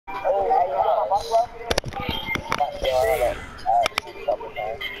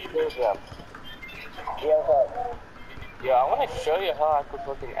Yeah, I want to show you how I could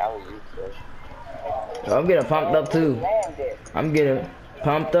fucking alley-oop this. I'm getting pumped up too. I'm getting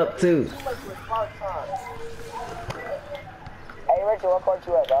pumped up too. Hey, Richard, what court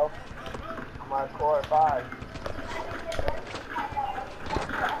you at, bro? I'm on court 5.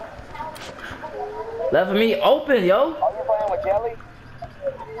 Left of me open, yo. Oh, you playing with Jelly?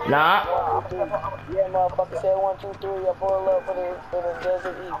 Nah. Yeah, motherfucker said 1, 2, 3. I pull up for the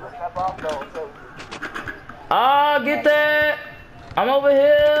Desert Eagle. Step off, though. Oh, get that. I'm over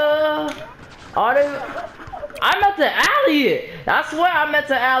here. Oh, I meant to alley it. I swear I meant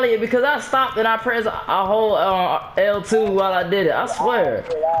to alley it because I stopped and I pressed a whole L2 while I did it. I swear.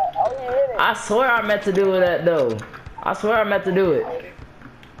 I swear I meant to do that though. I swear I meant to do it.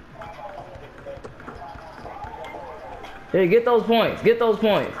 Here, get those points. Get those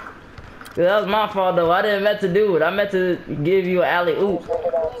points. That was my fault though. I didn't meant to do it. I meant to give you an alley oop.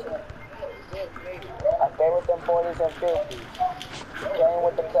 I stay with them 40s and 50s. Came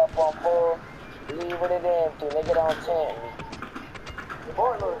with the cup on full. Leave with it empty. Nigga don't tempt me.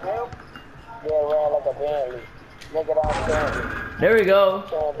 Yeah, ran like a Bentley. Nigga don't tempt me. There we go.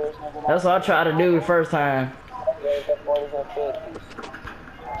 That's what I tried to do the first time. Gave the 40s and 50s.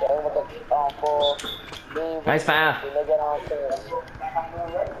 Came with the cup on full. Nice foul. Nigga don't tempt me.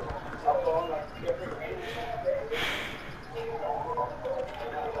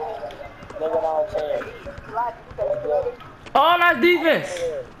 Nigga don't tempt me. Oh, nice defense.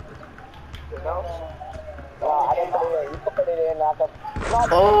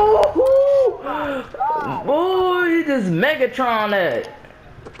 Oh, boy, you just Megatron that.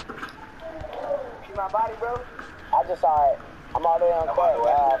 See my body, bro? I just saw it. I'm all the way on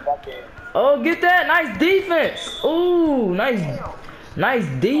court. Fuck it. Oh, get that. Nice defense. Ooh, nice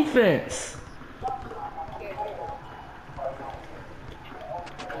defense.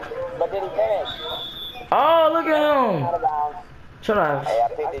 But did he finish? Oh, look at him. Shut up. Hey, I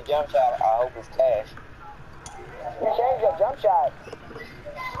picked the jump shot. I hope it's cash. You changed your jump shot.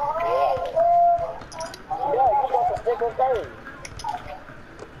 Yeah, you supposed to stick with Curry.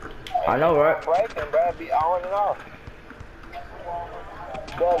 I know, right? Breaking, bro. Be on and off.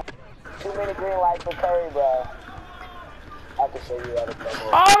 Bro, too many green lights for Curry, bro. I can show you how to play.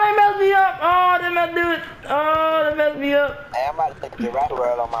 Oh, they messed me up. Oh, they messed do it. Oh, they messed me up. Hey, I'm about to take the right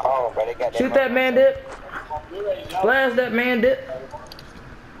world on my own, bro. They got that. Shoot that man dip. Blast that man dip.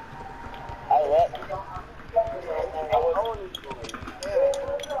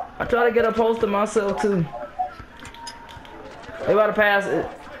 I try to get a post of myself too. They about to pass it.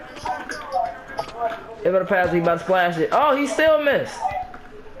 They about to pass it. He about to splash it. Oh, he still missed.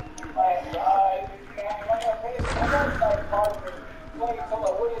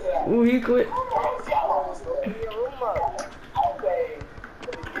 Ooh, he quit.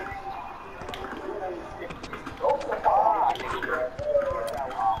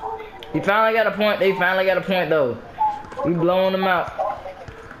 He finally got a point. They finally got a point though. We blowing them out.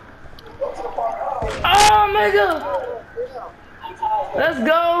 Oh, nigga! Let's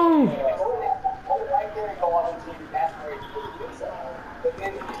go!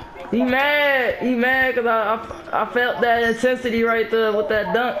 He mad. He mad because I felt that intensity right there with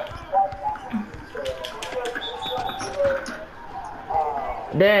that dunk.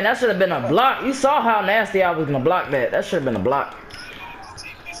 Damn, that should have been a block. You saw how nasty I was gonna block that. That should have been a block.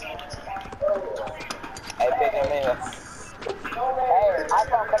 Hey, pick him in. Hey, I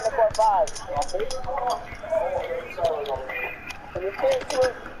come to court 5.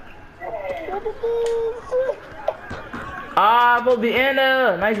 Ah, supposed to be in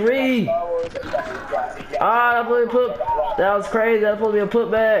there. Nice read. Ah, that was crazy. That was supposed to be a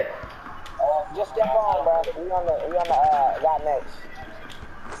putback. Just step on, bro. We on the got next.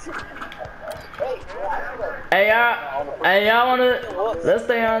 Hey, y'all wanna? Let's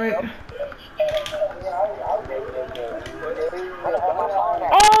stay on it.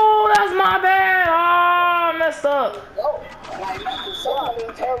 Oh, that's my bad. Oh, I messed up.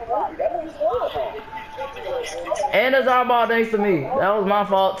 And it's our ball thanks to me. That was my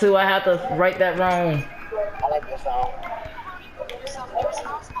fault too. I had to write that wrong. I like this song.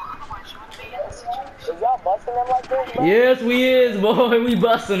 Is y'all busting them like this, bro? Yes, we is, boy. We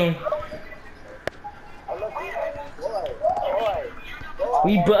busting them.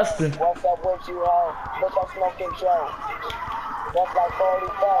 We busting. What's up with you, ho? Bitch, I'm smoking Joe. That's like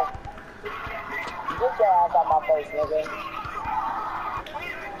 44. Get your ass out my face, nigga.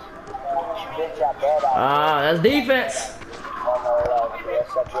 Get your butt out. Ah, that's defense.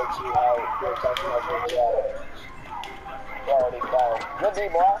 What's up with you, ho? Bitch, I'm smoking Joe. 44. Good D,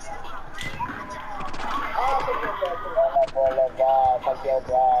 boy. Fuck your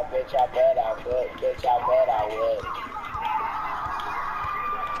bra, bitch, I bet I would. Bitch, I bet I would.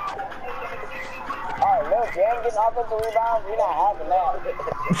 Alright, Lil Jan getting offensive rebounds, you're not having that.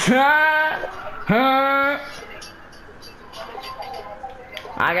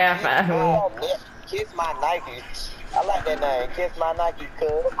 I got 5. Oh, Kiss My Nike. I like that name, Kiss My Nike,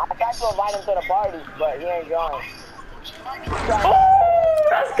 cuz. I tried to invite him to the party, but he ain't going. Oh,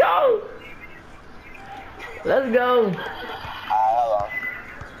 let's go. Let's go. Hold on.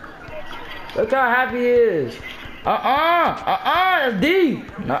 Look how happy he is. That's D.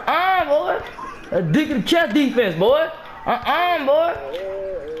 Boy. That's dick in the chest defense, boy. Boy. Boy.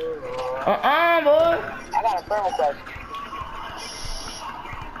 I got a friend request.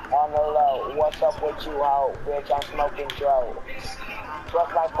 On the low, what's up with you, ho? Bitch, I'm smoking Joe.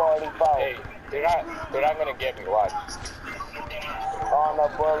 Just like 44. Hey, they're not gonna get me. Watch. On the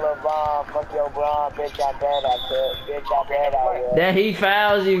boulevard, fuck your blonde, bitch, I bet I could. Bitch, I bet I would. Then he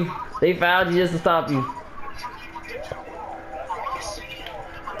fouls you. They fouled you just to stop you.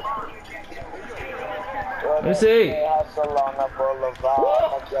 Let me see. Hustle on the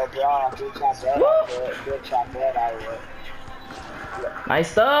boulevard, fuck your blonde, bitch, I bet I could. Bitch, I bet I would. Nice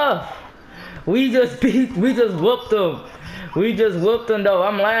stuff. We just whooped them. We just whooped them though.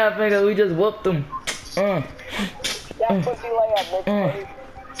 I'm laughing because we just whooped them. That pussy layup,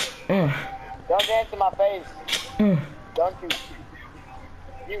 nigga. Don't dance in my face. Don't you.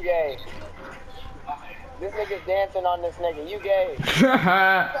 You gay. This nigga's dancing on this nigga. You gay.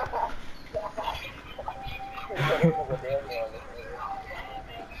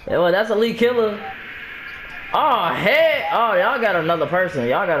 Yeah, well, that's Elite Killer. Oh, hey. Oh, y'all got another person.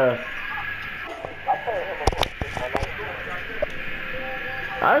 Y'all got a...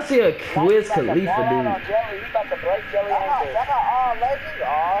 I see a Wiz Khalifa dude.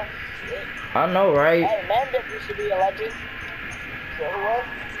 I know, right? Hey, Mandip used to be a legend. So who was?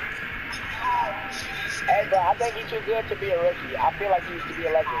 Hey, bro, I think he's too good to be a rookie. I feel like he used to be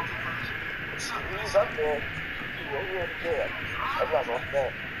a legend. He's up there. He was good. That's not gonna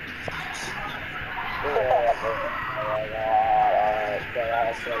fit. I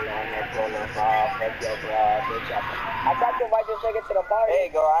got to invite this nigga to the party. There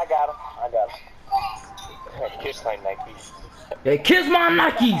you go, I got him. Kiss my Nikes. Hey, kiss my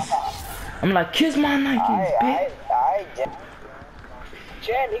Nikes. I'm like, kiss my Nikes, bitch. Alright,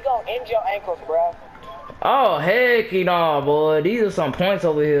 Jen, he gonna end your ankles, bruh. Oh, heck no, boy. These are some points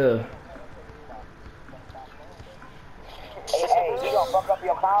over here. Hey, he gonna fuck up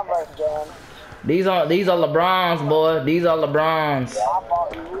your Converse, Jen. These are LeBrons, boy. These are LeBrons. Yeah, I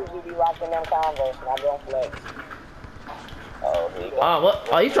thought you usually be rocking them Converse, and I don't flex. Oh, here you go. Oh, what?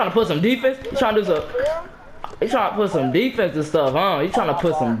 Oh, you trying to put some defense? You trying to do some... You trying to put some defense and stuff, huh? You trying to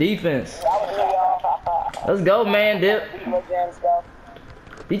put some defense. Let's go, man, Dip.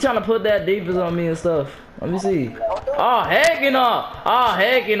 You trying to put that defense on me and stuff. Let me see. Oh, heck no. Oh,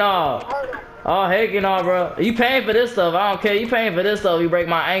 heck no. Oh, heck no, bro. You paying for this stuff. I don't care. You paying for this stuff. You break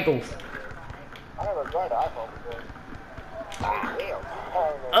my ankles. I never tried the iPhone before.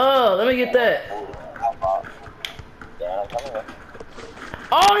 Oh, let me get that.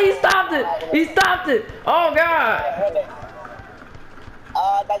 Oh, he stopped it. He stopped it. Oh, God.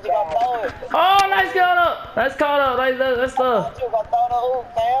 I thought you gonna throw it. Oh, nice call up. Nice call up. That's stuff. You gonna throw the hoop,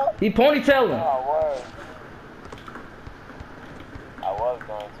 Sam? He ponytailing. Oh, word. I was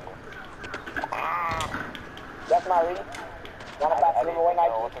going to. That's my read. Wanna pass the away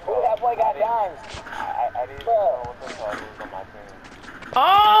night? Ooh, that boy got dimes. I didn't know what the hell was on my team. Oh,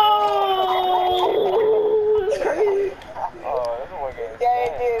 that's crazy. Oh, this one getting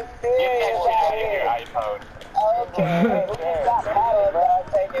Game is serious. Get that shit out of your iPhone. Okay, stop paddling, bro. I'm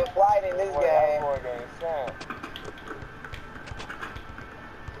taking flight in this game.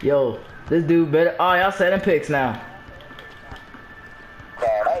 Yo, this dude better. Oh, y'all setting picks now.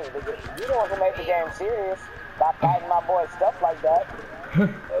 Hey, you don't want to make the game serious. Stop fighting my boy stuff like that.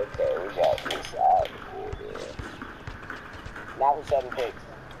 Okay, we got this out here. Now who's 7 picks?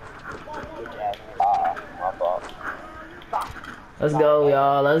 My fault. Let's go,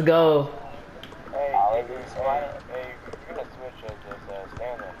 y'all. Let's go. Hey, you're gonna switch as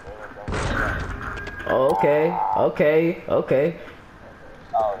stand-up. Oh, okay. Okay.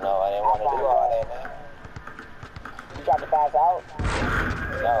 Oh no, I didn't want to do all that, man. You got to pass out?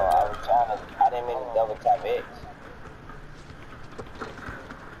 No, I was trying to. I didn't mean to double tap X.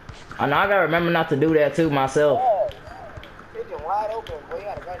 I know I gotta remember not to do that too myself. Yeah. Pigeon wide open, boy. You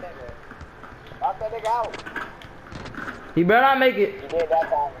gotta cut that man. Knock that nigga out. He better not make it. You did that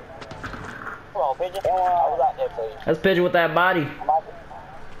time. Come on, Pigeon. I was out there for you. Let's pitch it with that body.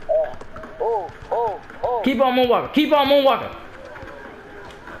 Ooh. Keep on moonwalking. Keep on moonwalking.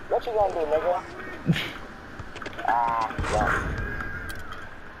 What you gonna do, nigga? Yeah.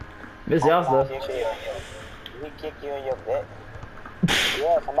 Miss y'all stuff. We kick you in your butt.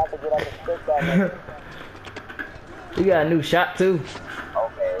 Yes, I'm about to get up and stick that nigga. You got a new shot too.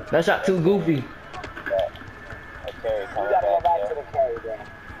 Okay. That shot too goofy. Okay, you gotta go back to the carry, bro.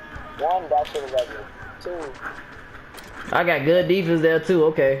 One, that shit is ugly. Two. I got good defense there too.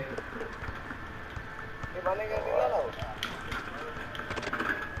 Okay. Hey, my nigga in the yellow.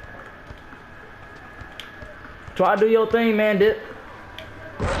 Try to do your thing, man, Dip.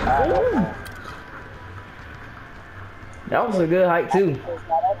 Ooh. That was a good hike too.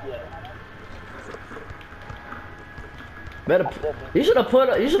 Better. You should have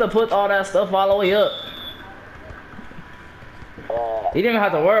put all that stuff all the way up. You didn't even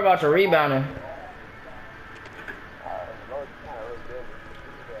have to worry about your rebounding.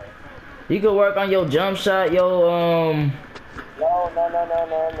 You could work on your jump shot, your No.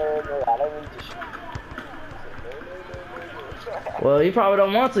 I don't need to shoot. Well, you probably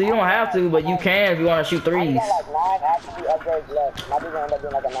don't want to. You don't have to, but you can if you want to shoot threes. I got like 9 actually upgrades left. Might be gonna end up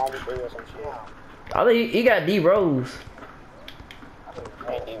being like a 93 or some shit. I think he got D Rose.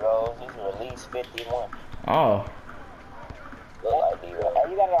 Ain't D Rose, he's released 51. Oh. Look like D Rose. Hey,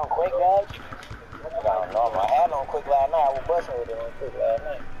 you got it on quick, Doug? I don't know. I had it on quick last night. I was busting with it on quick last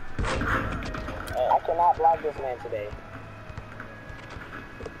night. Man, I cannot block this man today.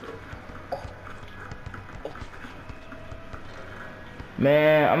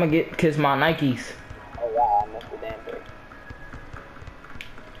 Man, I'm gonna kiss my Nikes. Oh wow, I missed the damn thing.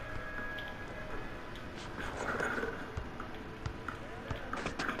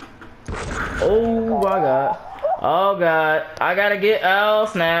 Oh my god. Oh god. I gotta get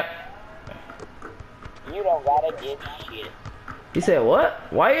snap. You don't gotta get shit. He said what?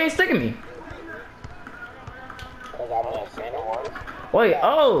 Why you ain't sticking me? Cause I'm in the center one. Wait,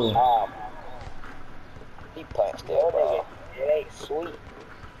 oh. He punched it, bro. It ain't sweet.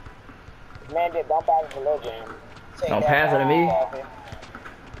 Man, don't pass it to Lil Jam. Don't pass it to me.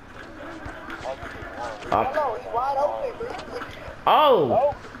 No, he's wide open, bro.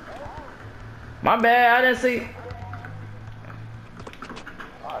 Oh. My bad, I didn't see.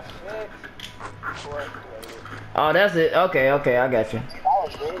 Oh, shit. Oh, that's it. Okay, I got you. That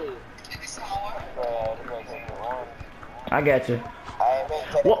was good. I got you. I ain't been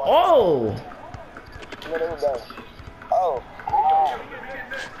taking Whoa, oh. Oh.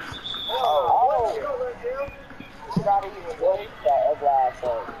 You gotta use that ugly ass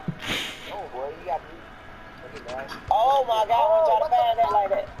up. Oh, boy, you got me. Oh, my God, I try to find that like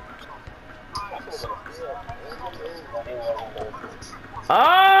that.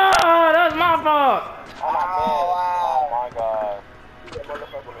 Oh, that's my fault. Oh my God.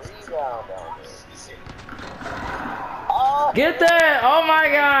 Oh, get that. Oh my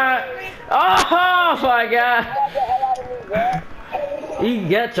God. Oh my God. You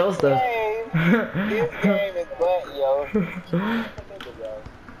get your stuff. This game is butt, yo.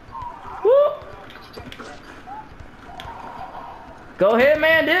 Woo. Go ahead,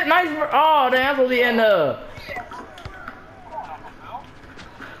 man. This nice. Oh, damn, supposed to be in the.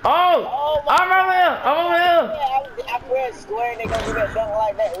 Oh, I'm over here. I'm over here. I read square and they gonna do that dunk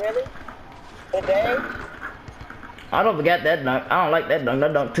like that, really? Today? I don't forget that dunk. I don't like that dunk.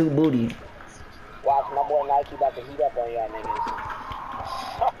 That dunk too booty. Watch my boy Nike about to heat up on y'all niggas.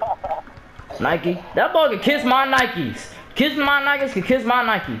 Nike? That boy can kiss my Nikes. Kiss my Nikes can kiss my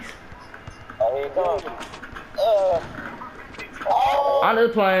Nikes. Oh, here it comes. I'm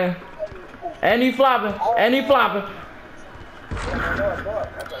just playing. And he flopping. And he flopping.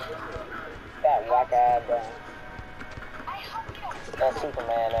 That whack ass down. That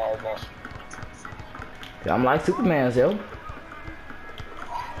Superman ass man. I'm like Superman, yo.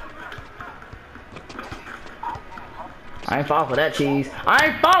 I ain't falling for that cheese. I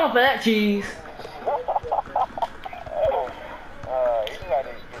ain't falling for that cheese.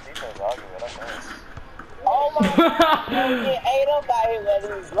 Oh my God, he ate up out here when he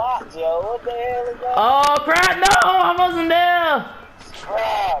was locked, yo. What the hell is that? Oh crap, no, I wasn't there.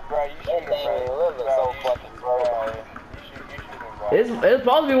 Bro, you shooting, so fucking bro. It's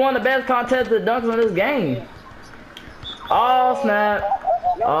supposed to be one of the best contested dunks in this game. Oh snap.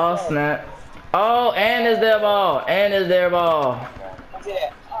 Oh snap. Oh, and it's their ball. And it's their ball.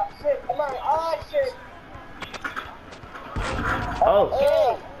 Yeah. Oh shit, come on. Oh shit. Oh.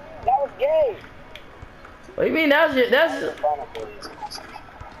 Hey, that was gay. What do you mean that's it? That's it.